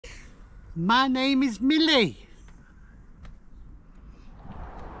My name is Millie.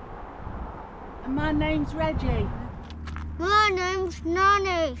 And my name's Reggie. My name's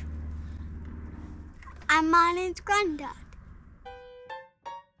Nanny. And my name's Grandad.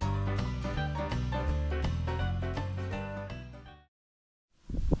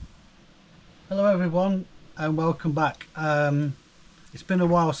 Hello everyone and welcome back. It's been a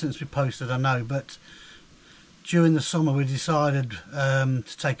while since we posted, I know, but during the summer we decided to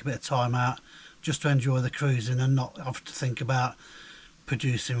take a bit of time out just to enjoy the cruising and not have to think about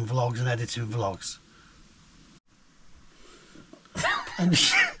producing vlogs and editing vlogs. And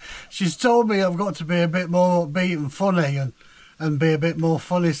she's told me I've got to be a bit more upbeat and funny and be a bit more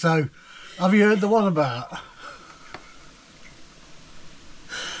funny, so have you heard the one about?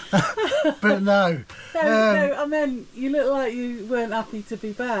 But no. No, I meant you look like you weren't happy to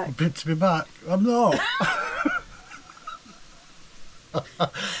be back. To be back, I'm not.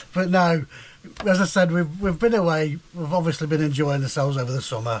 But no, as I said, we've been away. We've obviously been enjoying ourselves over the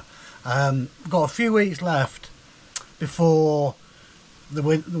summer. We've got a few weeks left before the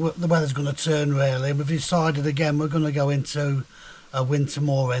weather's going to turn really. We've decided again we're going to go into a winter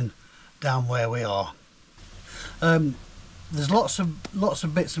mooring down where we are. There's lots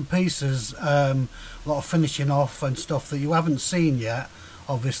of bits and pieces, a lot of finishing off and stuff that you haven't seen yet,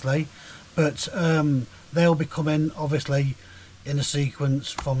 obviously, but they'll be coming obviously in a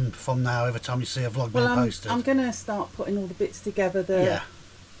sequence from now. Every time you see a vlog being posted, I'm gonna start putting all the bits together. There,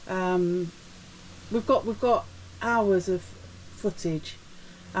 yeah. We've got hours of footage,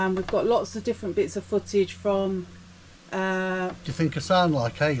 and we've got lots of different bits of footage from. Do you think I sound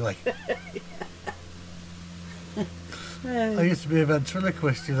like Hayley? I used to be a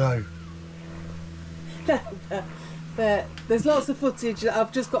ventriloquist, you know. But there's lots of footage that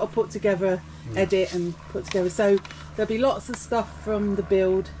I've just got to put together, edit and put together. So there'll be lots of stuff from the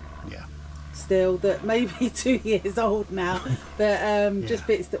build. Yeah. Still, that may be 2 years old now, but just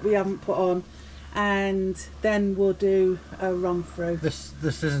bits that we haven't put on, and then we'll do a run through. This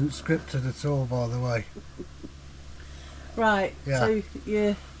isn't scripted at all, by the way. Right. Yeah. So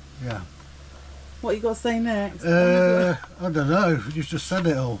yeah. Yeah. What you got to say next? I don't know. You've just said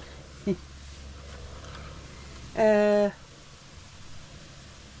it all. Shall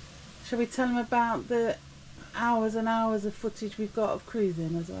we tell them about the hours and hours of footage we've got of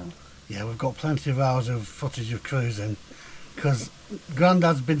cruising as well? Yeah, we've got plenty of hours of footage of cruising because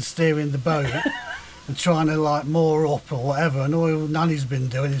Grandad's been steering the boat and trying to like moor up or whatever, and all Nanny's been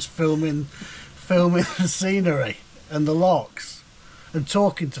doing is filming the scenery and the locks and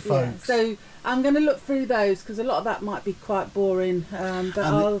talking to folks. Yeah, so I'm going to look through those because a lot of that might be quite boring.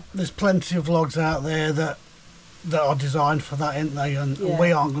 But there's plenty of vlogs out there that are designed for that, aren't they? And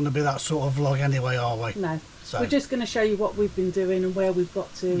we aren't going to be that sort of vlog anyway, are we? No. So we're just going to show you what we've been doing and where we've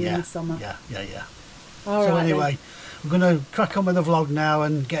got to in the summer. Yeah. All so right, anyway, we're going to crack on with the vlog now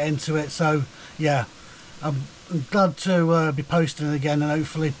and get into it. So yeah, I'm glad to be posting again and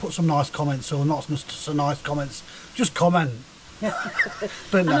hopefully put some nice comments, or not so nice comments, just comment.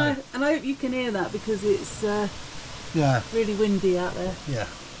 But no. And I hope you can hear that because it's really windy out there. Yeah.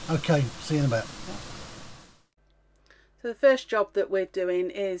 Okay, see you in a bit. So the first job that we're doing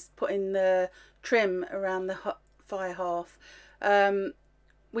is putting the trim around the fire hearth.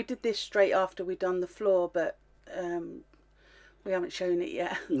 We did this straight after we'd done the floor, but we haven't shown it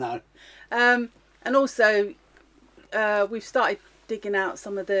yet. No. And also we've started digging out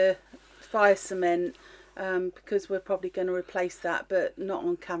some of the fire cement because we're probably going to replace that, but not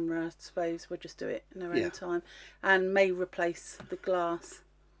on camera. I suppose we'll just do it in our own time, and may replace the glass.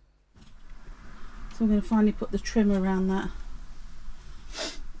 So I'm going to finally put the trim around that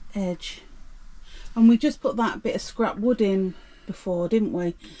edge, and we just put that bit of scrap wood in before, didn't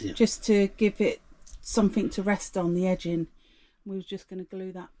we? Yeah. Just to give it something to rest on, the edging. We were just going to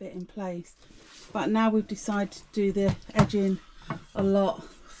glue that bit in place, but now we've decided to do the edging a lot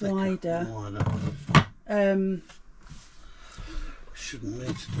wider. Shouldn't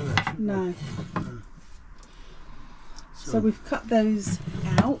need to do it. No. So we've cut those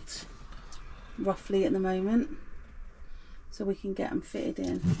out roughly at the moment, so we can get them fitted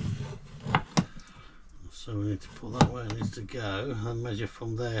in. So we need to put that where it needs to go and measure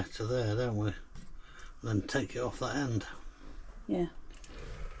from there to there, don't we? And then take it off that end. Yeah.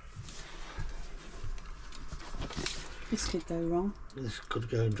 This could go wrong. This could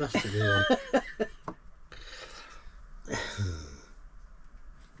go drastically wrong.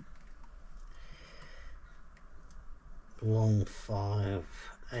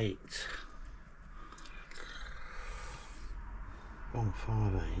 158.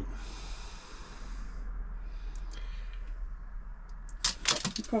 158.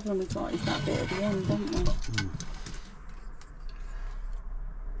 The problem we've got is that bit at the end, don't we?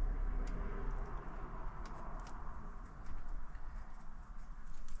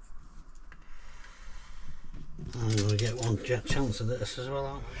 I'm going to get one chance of this as well,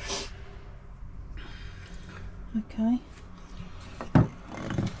 aren't we? Okay.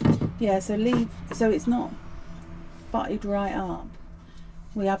 Yeah, so it's not butted right up.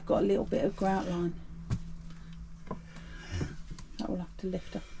 We have got a little bit of grout line. That will have to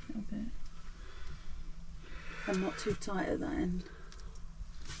lift up a little bit. And not too tight at that end.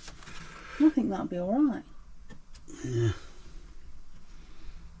 I think that'll be alright. Yeah.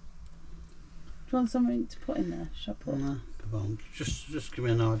 Do you want something to put in there? Shall I put? No, come on. Just give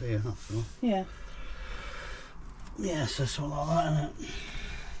me an idea, that's all. Yeah. Yeah, so something like that, isn't it?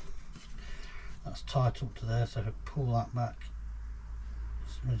 That's tight up to there, so if I pull that back,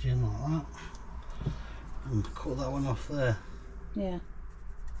 smudge in like that, and cut that one off there. Yeah.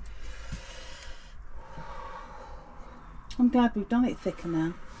 I'm glad we've done it thicker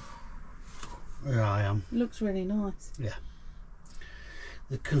now. Yeah, I am. It looks really nice. Yeah.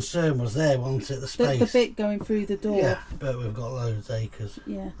 The concern was there, wasn't it? The space. The bit going through the door. Yeah, but we've got loads of acres.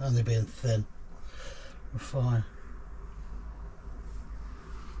 Yeah. Only being thin. We're fine.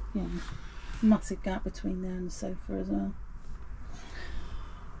 Yeah. Massive gap between there and the sofa as well.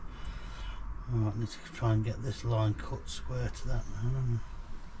 Alright, need to try and get this line cut square to that now.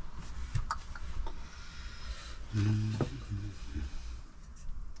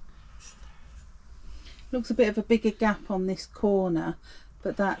 Looks a bit of a bigger gap on this corner,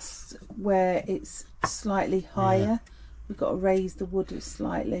 but that's where it's slightly higher. Yeah. We've got to raise the wood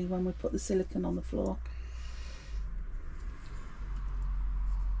slightly when we put the silicone on the floor.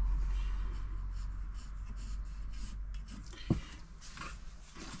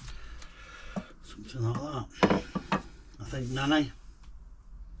 Something like that. I think, Nanny.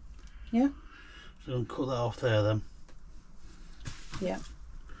 Yeah? So I'm cut that off there then. Yeah.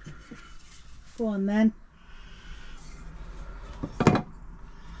 Go on then.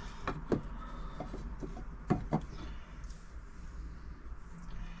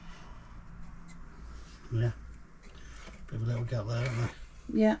 Yeah. Bit of a little gap there, isn't there?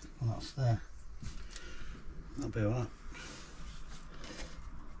 Yeah. Well, that's there. That'll be alright.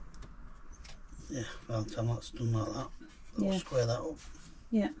 Yeah, by the time that's done like that, I'll square that up.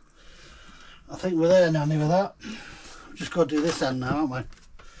 Yeah. I think we're there, Nanny, with that. We've just got to do this end now, haven't we?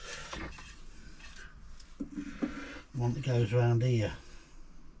 The one that goes around here.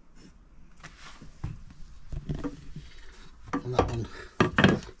 And that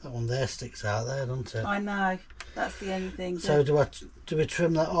one there sticks out there, doesn't it? I know. That's the only thing. So do we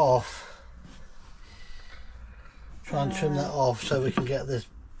trim that off? Try and trim that off so we can get this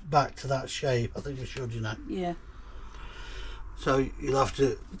back to that shape. I think we should, you know. Yeah. So you'll have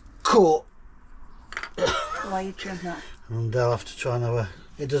to cut. Why you trim that? And they'll have to try and have a.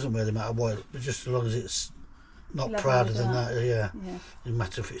 It doesn't really matter what, but just as long as it's not Level prouder with than that, yeah. Yeah. It doesn't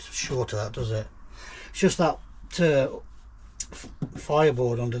matter if it's short of that, does it? It's just that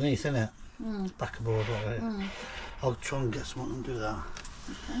fireboard underneath, isn't it? Backer board, whatever. I'll try and get someone and do that.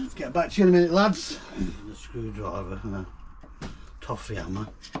 Okay. Get back to you in a minute, lads. The screwdriver and a toffee hammer.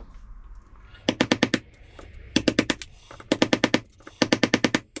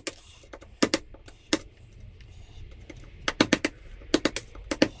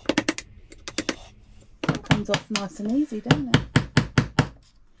 Comes off nice and easy, don't it?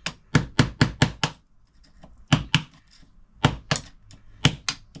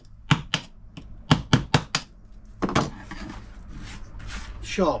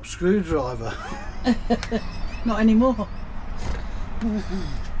 Sharp screwdriver. Not anymore.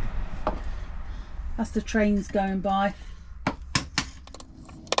 That's the trains going by.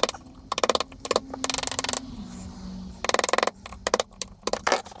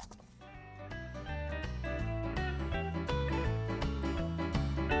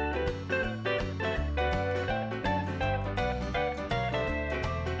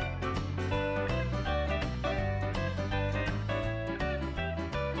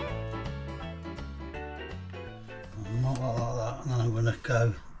 Not like that, and then I'm going to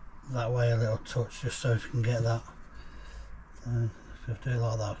go that way a little touch just so we can get that. So if I do it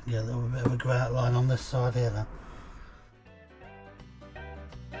like that, I can get a little bit of a grout line on this side here then.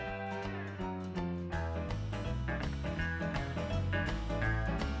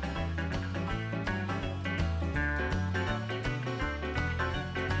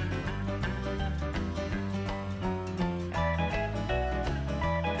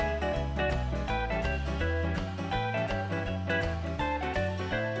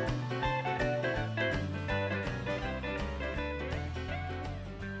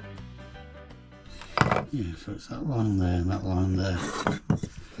 Yeah, so it's that line there and that line there.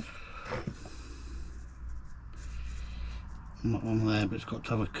 And that one there, but it's got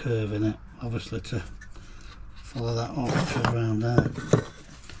to have a curve in it, obviously, to follow that arch around there.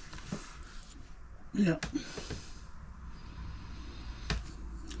 Yeah.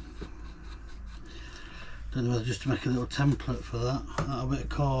 Don't know whether just to make a little template for that, a bit of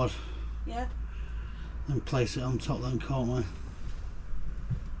card. Yeah. And place it on top then, can't we?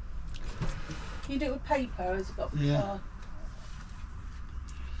 Can you do it with paper, or has it got card?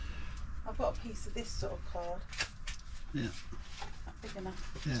 I've got a piece of this sort of card. Yeah. Not big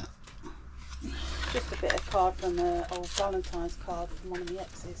enough. Yeah. Just a bit of card from an old Valentine's card from one of the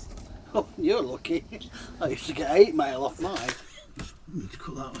exes. Oh, you're lucky. I used to get 8 mail off mine. Just need to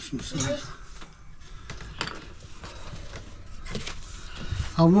cut that with some scissors.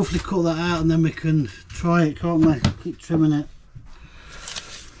 I'll roughly cut that out and then we can try it, can't we? Keep trimming it.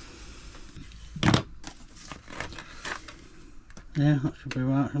 Yeah, that should be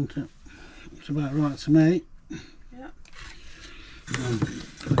right, shouldn't it? It's about right to me. Yeah.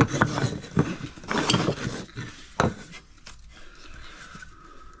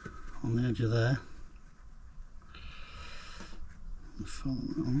 On the edge of there. Follow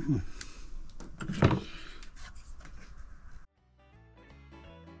that on.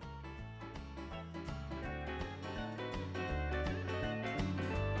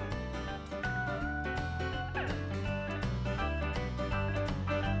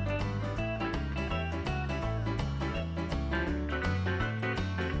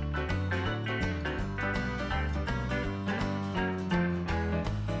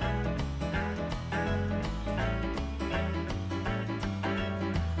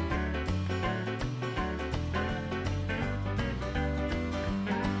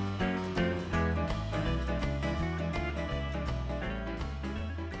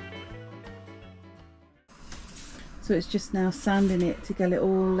 So it's just now sanding it to get it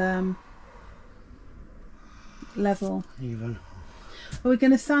all level. Even. Are we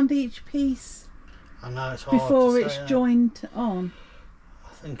going to sand each piece I know it's hard before to it's say, joined on?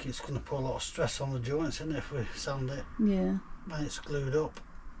 I think it's going to put a lot of stress on the joints, isn't it, if we sand it? Yeah. And it's glued up.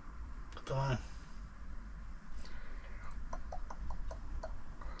 Don't know.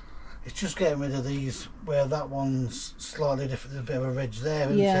 It's just getting rid of these where that one's slightly different. There's a bit of a ridge there,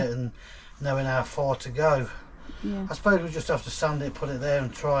 isn't it? And knowing how far to go. Yeah. I suppose we just have to sand it, put it there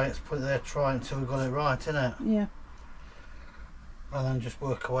and try it, put it there, try it until we've got it right, innit? Yeah. And then just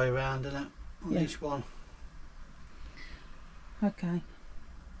work our way around, innit? On each one. Okay.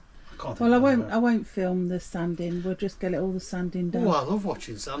 Well, I won't film the sanding. We'll just get all the sanding done. Oh, I love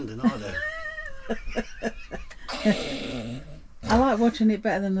watching sanding, I do. I like watching it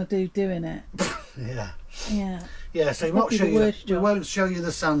better than I do doing it. Yeah. Yeah. Yeah, so we won't show you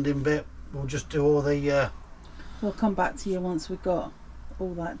the sanding bit. We'll just do all the... We'll come back to you once we've got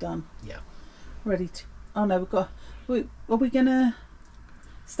all that done. Yeah. Ready to... Oh no, are we going to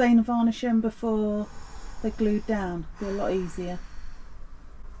stain and varnish them before they're glued down? Be a lot easier.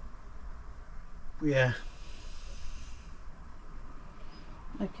 Yeah.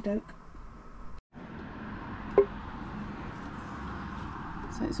 Okie doke.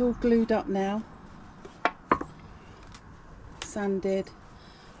 So it's all glued up now. Sanded.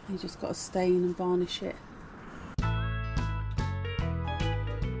 You just got to stain and varnish it.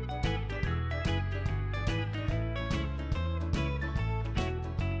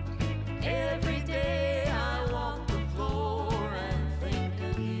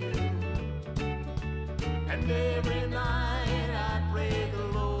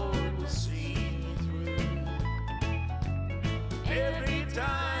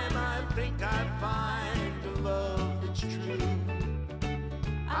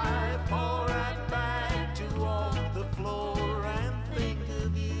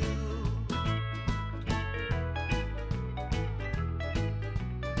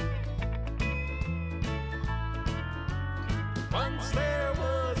 Once there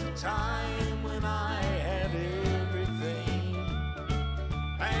was a time when I had everything.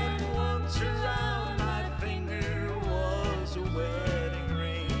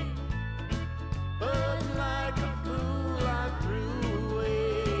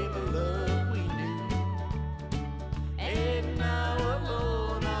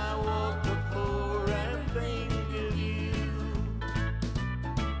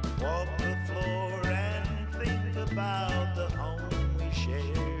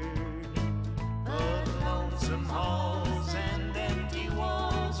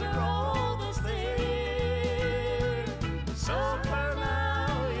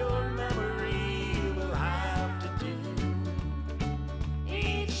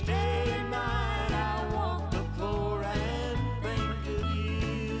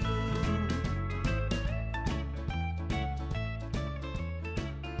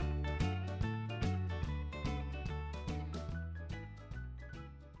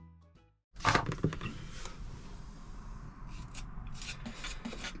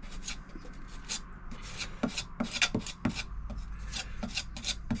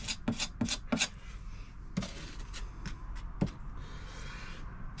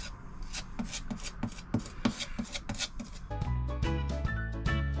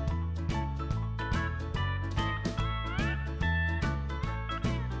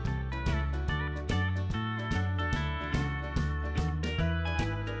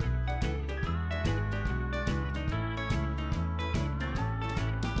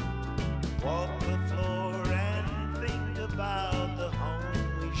 walk the floor and think about the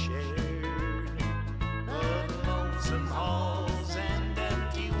home we shared. The lonesome halls and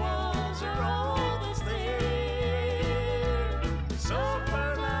empty walls are all that's there. So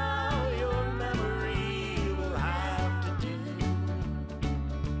for now, your memory will have to do.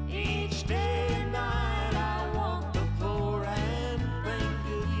 Each day and night, I walk the floor and think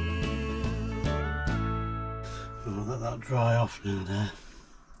of you. I'll let that dry off now there.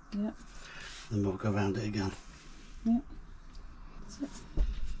 Yep. Then we'll go around it again. Yep. That's it.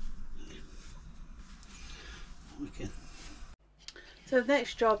 Okay. So the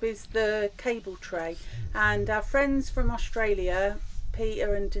next job is the cable tray, and our friends from Australia,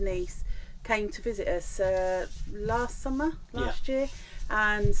 Peter and Denise, came to visit us last year,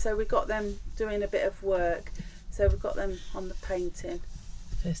 and so we got them doing a bit of work. So we've got them on the painting.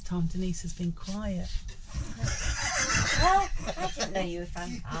 First time Denise has been quiet. Well, I didn't know you were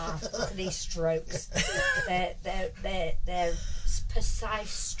fan. Look at these strokes. They're precise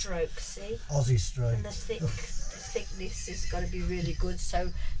strokes, see? Aussie stroke. And the thickness has got to be really good.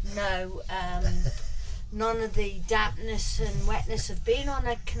 So no, none of the dampness and wetness of being on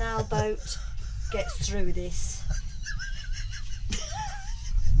a canal boat gets through this.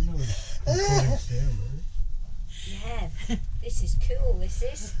 Yeah, this is cool. This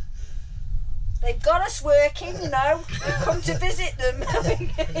is. They've got us working, you know. We've come to visit them.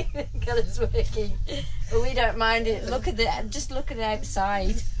 Got us working, but we don't mind it. Look at just look at it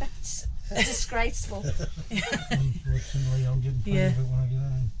outside. It's disgraceful. Unfortunately, I'm getting plenty of it when I get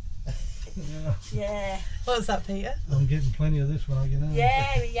home. Yeah. What's that, Peter? I'm getting plenty of this when I get home.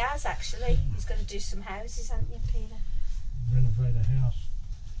 Yeah, he has actually. He's got to do some houses, hasn't you, Peter? Renovate a house.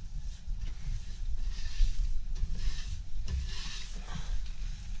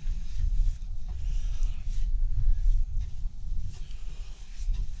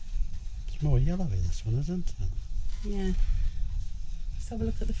 It's more yellow in this one, isn't it? Yeah. Let's have a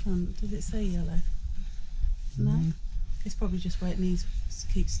look at the front. Does it say yellow? No. It's probably just where it needs to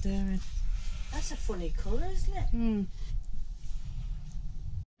keep stirring. That's a funny colour, isn't it? Mm.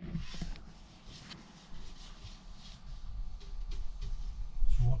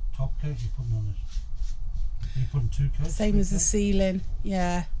 So what top coat are you putting on this? Are you putting 2 coats? Same 3 as the coats? ceiling.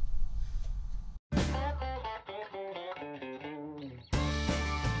 Yeah.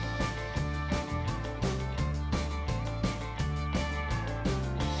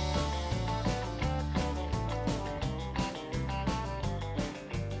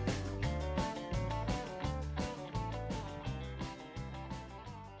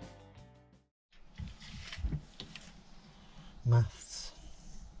 Maths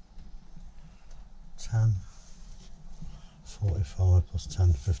 10 45 plus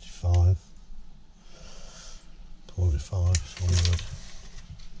 10 55 45 100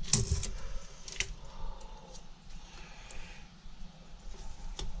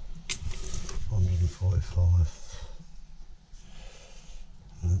 145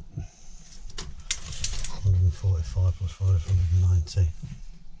 145 plus 590.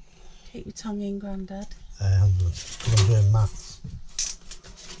 Keep your tongue in, Grandad. I'm doing maths.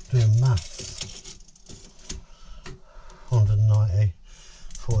 190,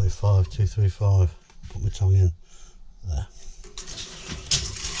 45, 235. Put my tongue in there.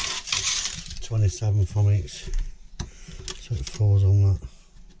 27 from each. So it falls on that.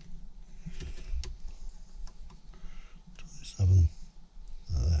 27.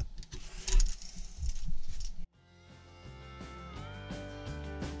 There.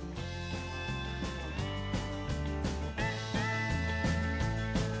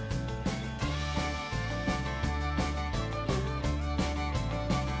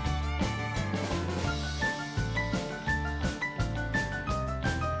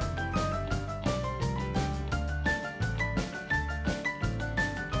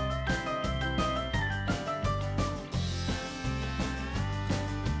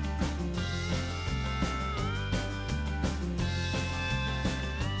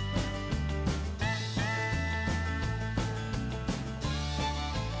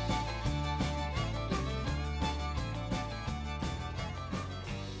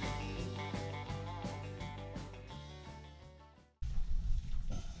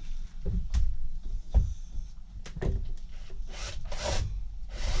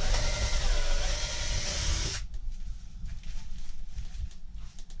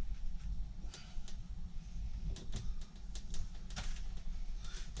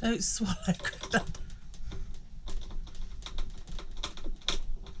 Don't swallow, Grandad.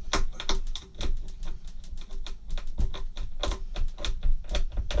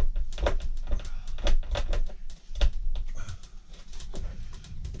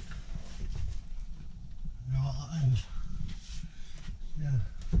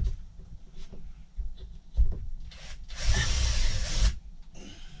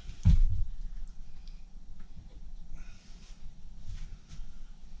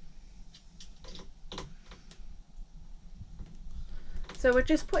 So we're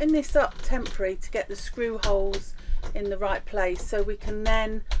just putting this up temporary to get the screw holes in the right place, so we can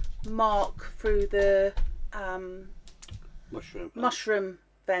then mark through the mushroom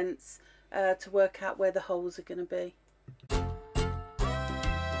vents to work out where the holes are going to be.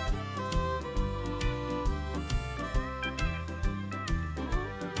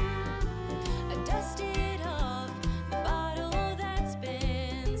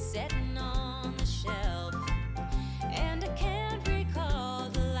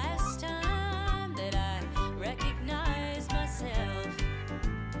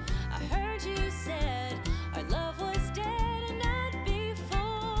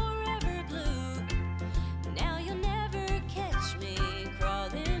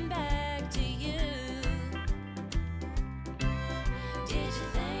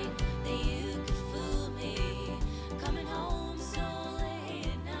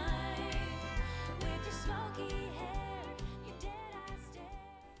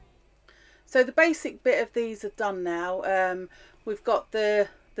 So the basic bit of these are done now. We've got the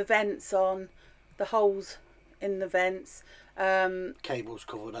vents on, the holes in the vents. Cable's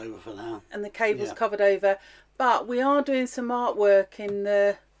covered over for now. And the cable's covered over. But we are doing some artwork in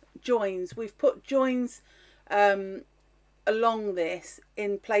the joins. We've put joins along this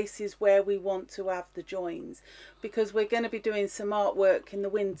in places where we want to have the joins, because we're going to be doing some artwork in the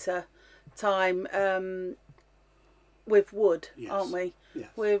winter time with wood, aren't we? Yes.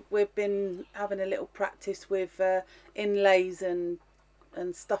 We've been having a little practice with inlays and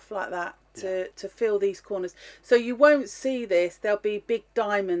stuff like that to fill these corners. So you won't see this. There'll be big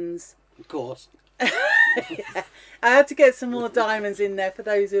diamonds. Of course. Yeah. I had to get some more diamonds in there for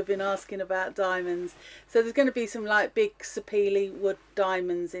those who have been asking about diamonds. So there's going to be some like big sapele wood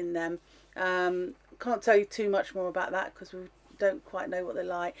diamonds in them. Can't tell you too much more about that because we don't quite know what they're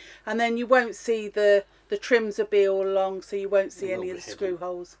like. And then you won't see the trims will be all along, so you won't see any of the screw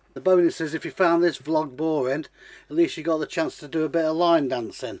holes. The bonus is, if you found this vlog boring, at least you got the chance to do a bit of line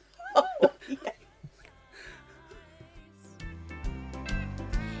dancing. Oh, yeah.